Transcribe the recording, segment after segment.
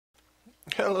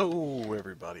Hello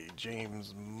everybody,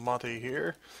 James Monte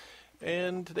here,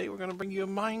 and today we're going to bring you a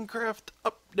Minecraft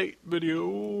update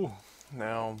video.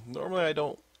 Now, normally I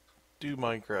don't do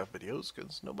Minecraft videos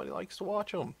because nobody likes to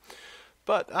watch them,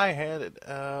 but I had it,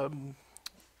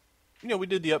 we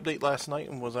did the update last night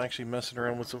and was actually messing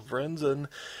around with some friends, and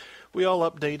we all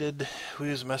updated. We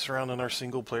was messing around in our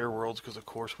single player worlds because of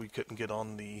course we couldn't get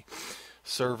on the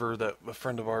server that a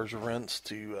friend of ours rents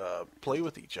to play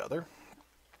with each other.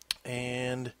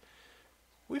 And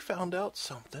we found out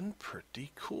something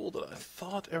pretty cool that I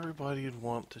thought everybody would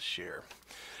want to share.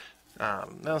 Now,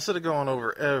 instead of going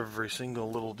over every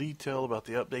single little detail about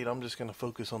the update, I'm just going to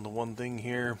focus on the one thing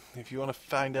here. If you want to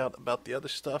find out about the other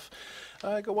stuff,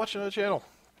 go watch another channel.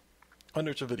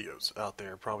 Hundreds of videos out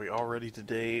there, probably already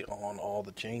today, on all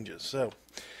the changes. So,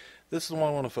 this is the one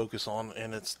I want to focus on,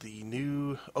 and it's the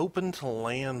new open to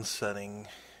LAN setting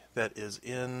that is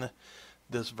in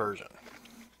this version.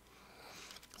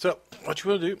 So, what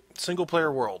you want to do, single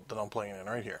player world that I'm playing in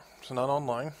right here. So not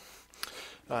online.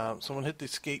 So I'm going to hit the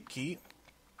escape key.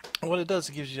 And what it does,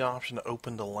 it gives you the option to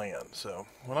open to LAN. So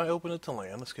when I open it to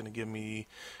LAN, it's going to give me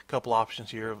a couple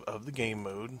options here of the game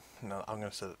mode. Now I'm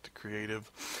going to set it to creative.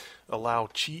 Allow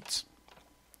cheats.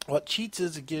 What cheats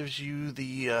is, it gives you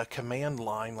the command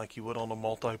line like you would on a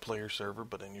multiplayer server,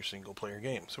 but in your single player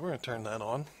game. So we're going to turn that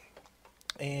on.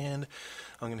 And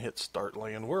I'm going to hit start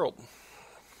LAN world.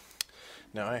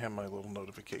 Now I have my little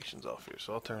notifications off here,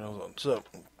 so I'll turn those on. So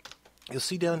you'll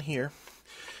see down here,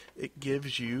 it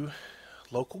gives you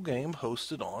local game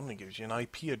hosted on. It gives you an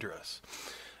IP address.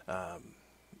 Now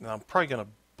I'm probably going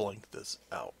to blank this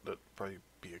out. That'd probably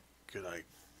be a good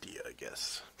idea, I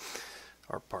guess,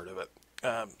 or part of it.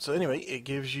 So anyway, it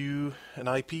gives you an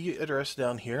IP address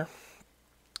down here.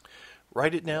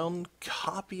 Write it down,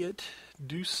 copy it,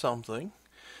 do something,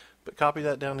 but copy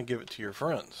that down and give it to your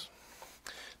friends.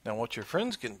 Now what your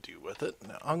friends can do with it,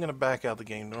 now I'm going to back out of the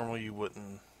game. Normally you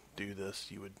wouldn't do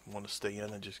this. You would want to stay in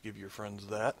and just give your friends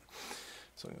that.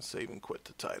 So I'm going to save and quit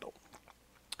the title.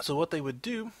 So what they would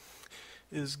do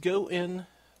is go in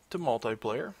to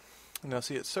multiplayer. Now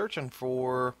see, it's searching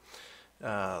for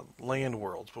LAN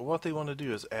worlds. But what they want to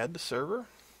do is add the server.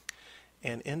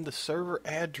 And in the server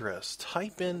address,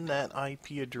 type in that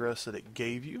IP address that it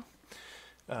gave you.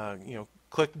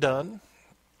 Click done.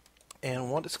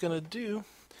 And what it's going to do,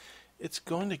 it's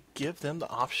going to give them the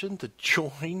option to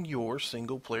join your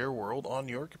single player world on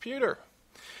your computer.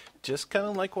 Just kind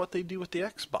of like what they do with the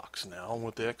Xbox now,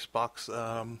 with the Xbox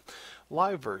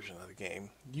Live version of the game.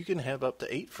 You can have up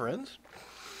to 8 friends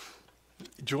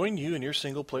join you in your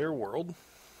single player world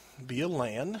via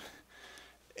LAN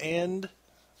and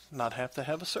not have to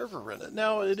have a server rented.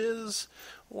 Now, it is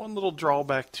one little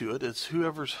drawback to it is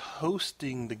whoever's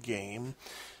hosting the game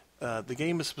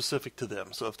is specific to them.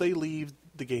 So if they leave,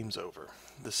 the game's over.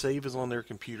 The save is on their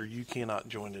computer. You cannot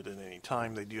join it at any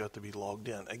time. They do have to be logged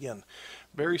in. Again,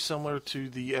 very similar to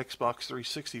the Xbox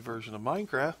 360 version of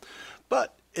Minecraft,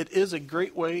 but it is a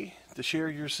great way to share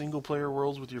your single player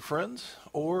worlds with your friends,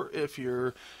 or if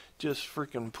you're just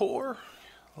freaking poor,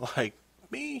 like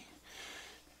me,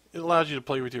 it allows you to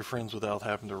play with your friends without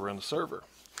having to run a server.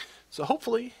 So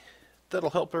hopefully that'll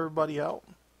help everybody out.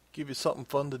 Give you something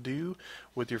fun to do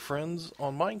with your friends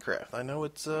on Minecraft. I know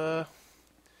it's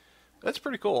that's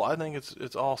pretty cool. I think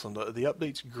it's awesome. The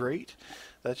update's great.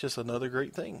 That's just another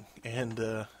great thing.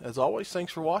 And as always,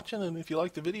 thanks for watching. And if you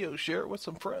like the video, share it with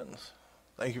some friends.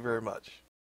 Thank you very much.